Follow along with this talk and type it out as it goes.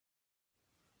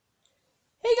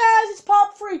Hey guys, it's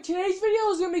Pop Freak. Today's video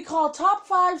is going to be called Top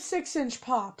 5 6-inch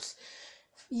Pops.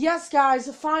 Yes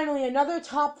guys, finally another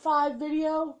Top 5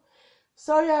 video.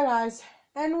 So yeah guys,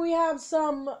 and we have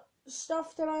some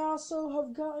stuff that I also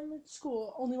have gotten at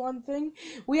school. Only one thing,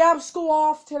 we have school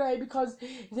off today because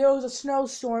there was a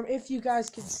snowstorm. If you guys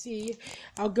can see,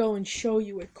 I'll go and show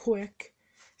you it quick.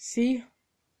 See?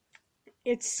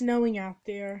 It's snowing out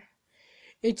there.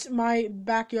 My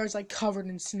backyard's like covered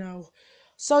in snow.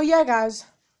 So yeah guys,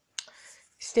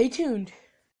 stay tuned.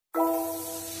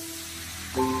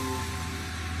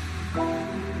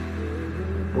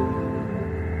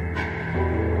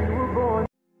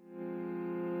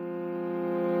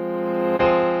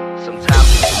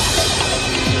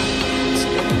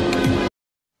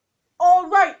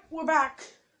 Alright, we're back.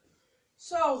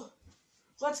 So,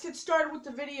 let's get started with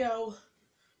the video.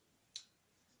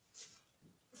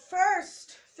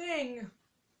 First thing,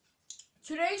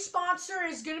 today's sponsor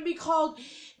is going to be called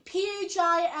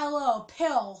PHILO,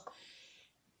 Pill.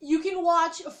 You can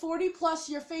watch 40 plus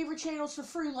your favorite channels for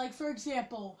free. Like, for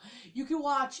example, you can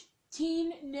watch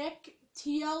Teen Nick,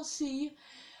 TLC,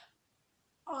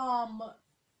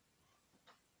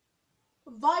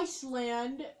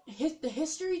 Viceland, the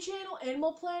History Channel,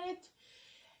 Animal Planet,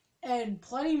 and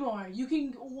plenty more. You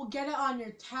can get it on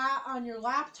your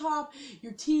laptop,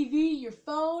 your TV, your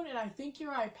phone, and I think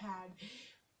your iPad.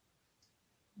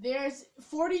 There's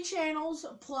 40 channels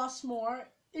plus more.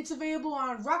 It's available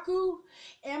on Roku,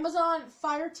 Amazon,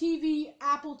 Fire TV,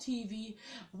 Apple TV,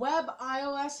 Web,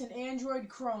 iOS, and Android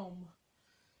Chrome.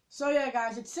 So yeah,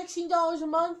 guys, it's $16 a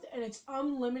month and it's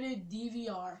unlimited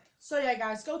DVR. So yeah,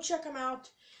 guys, go check them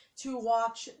out to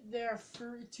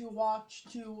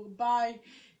buy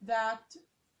that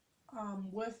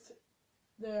with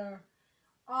their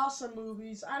awesome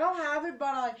movies. I don't have it,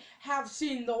 but I have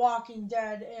seen The Walking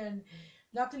Dead and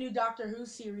not the new Doctor Who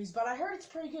series, but I heard it's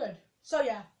pretty good. So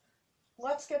yeah,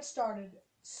 let's get started.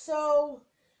 So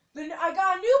I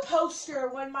got a new poster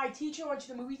when my teacher went to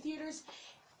the movie theaters.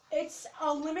 It's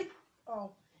a limited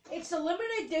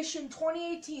edition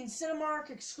 2018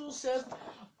 Cinemark exclusive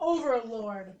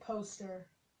Overlord poster.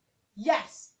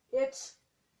 Yes, it's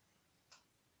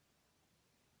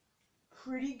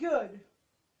pretty good.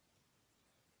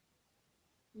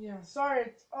 Yeah, sorry.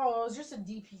 It was just a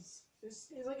DPC.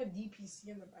 It's like a DPC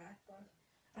in the back, but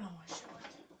I don't want to show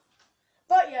it.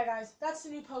 But yeah, guys, that's the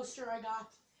new poster I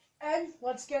got. And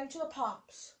let's get into the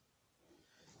pops.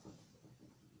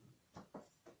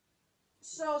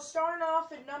 So starting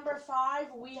off at number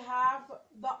 5, we have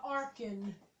the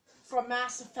Arkin from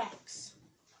Mass Effects.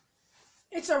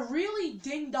 It's a really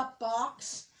dinged up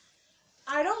box.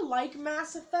 I don't like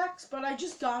Mass Effects, but I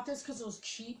just got this because it was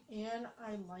cheap and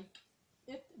I like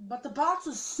it. But the box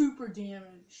was super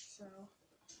damaged, so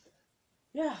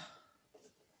yeah.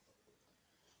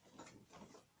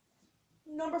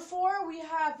 Number 4, we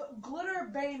have Glitter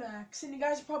Baymax, and you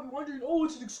guys are probably wondering, oh,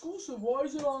 it's an exclusive, why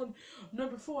is it on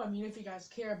number 4? I mean, if you guys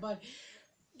care, but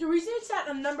the reason it's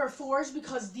at number 4 is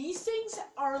because these things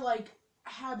are,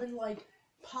 have been,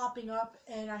 popping up,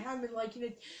 and I haven't been liking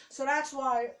it, so that's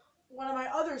why one of my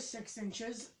other 6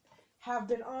 inches have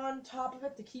been on top of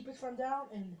it to keep it from down,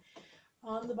 and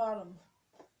on the bottom.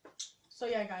 So,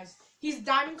 yeah, guys, he's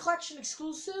Diamond Collection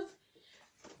exclusive,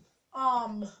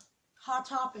 Hot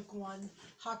Topic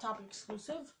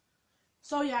exclusive.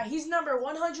 So yeah, he's number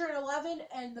 111,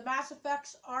 and the Mass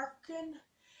Effects Arkin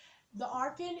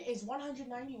is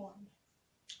 191.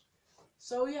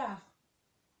 So yeah.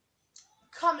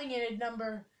 Coming in at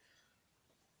number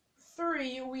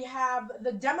 3, we have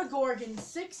the Demogorgon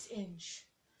 6-inch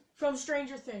from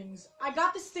Stranger Things. I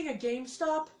got this thing at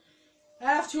GameStop. I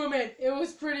have to admit, it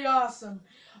was pretty awesome.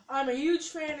 I'm a huge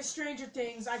fan of Stranger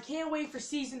Things. I can't wait for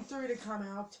season 3 to come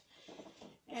out.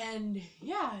 And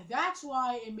yeah, that's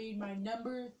why it made my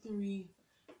number 3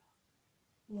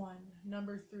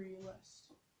 list.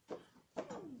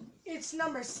 It's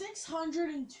number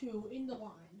 602 in the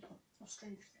line of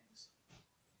Stranger Things.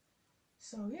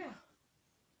 So yeah.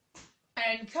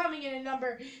 And coming in at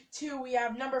number 2, we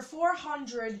have number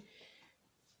 400.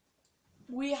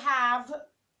 We have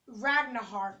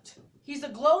Ragnarok. He's a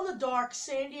glow-in-the-dark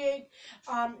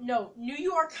New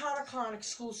York Comic-Con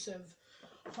exclusive.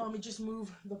 Let me just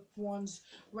move the ones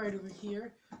right over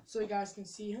here so you guys can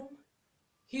see him.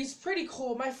 He's pretty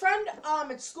cool. My friend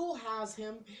at school has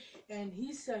him, and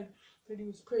he said that he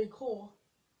was pretty cool.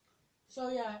 So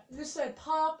yeah, this said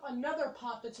pop, another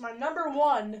pop. It's my number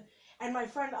 1, and my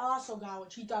friend also got,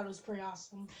 which he thought was pretty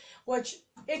awesome. Which,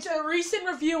 it's a recent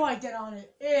review I did on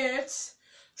it. It's,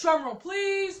 drumroll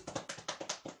please,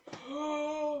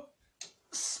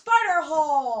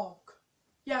 Spider-Hulk.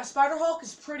 Yeah, Spider-Hulk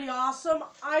is pretty awesome.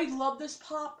 I love this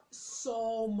pop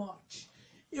so much.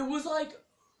 It was like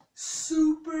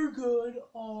super good.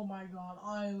 Oh my god,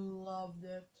 I loved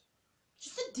it.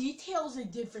 Just the details they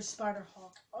did for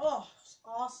Spider-Hulk. Oh, it's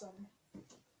awesome.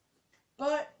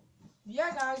 But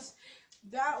yeah, guys,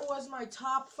 that was my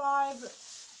top 5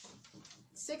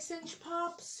 6-inch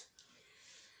pops.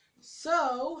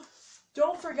 So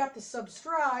don't forget to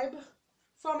subscribe.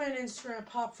 Follow me on Instagram,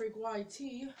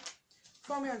 PopFreakYT.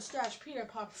 Follow me on Stash Peter,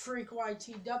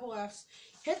 PopFreakYT double Fs.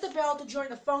 Hit the bell to join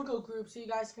the Funko group so you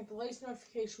guys can get the latest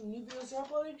notification when new videos are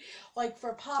uploaded. Like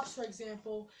for Pops, for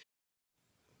example.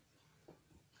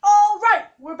 Alright,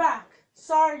 we're back.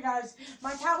 Sorry, guys.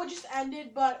 My tablet just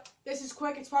ended, but this is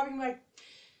quick. It's probably like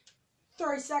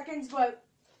 30 seconds, but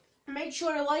make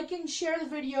sure to like and share the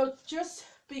video just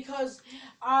because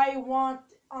I want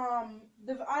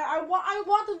I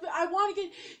want to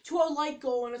get to a like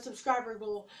goal and a subscriber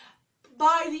goal.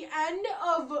 By the end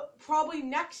of probably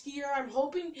next year, I'm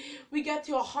hoping we get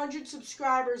to 100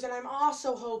 subscribers, and I'm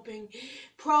also hoping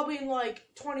probably in like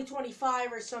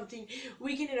 2025 or something,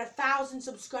 we can hit 1,000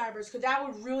 subscribers, because that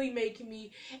would really make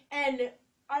me, and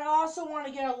I also want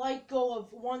to get a like goal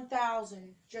of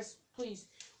 1,000, just please.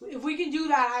 If we can do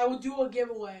that, I will do a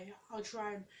giveaway. I'll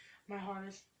try my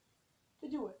hardest to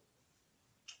do it.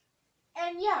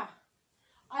 And yeah,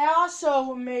 I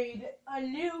also made a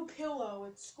new pillow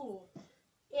at school.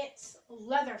 It's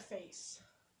Leatherface.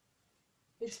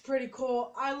 It's pretty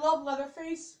cool. I love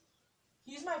Leatherface.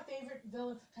 He's my favorite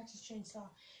villain for Texas Chainsaw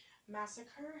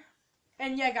Massacre.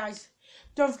 And yeah, guys,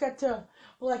 don't forget to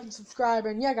like and subscribe.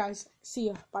 And yeah, guys, see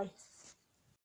ya. Bye.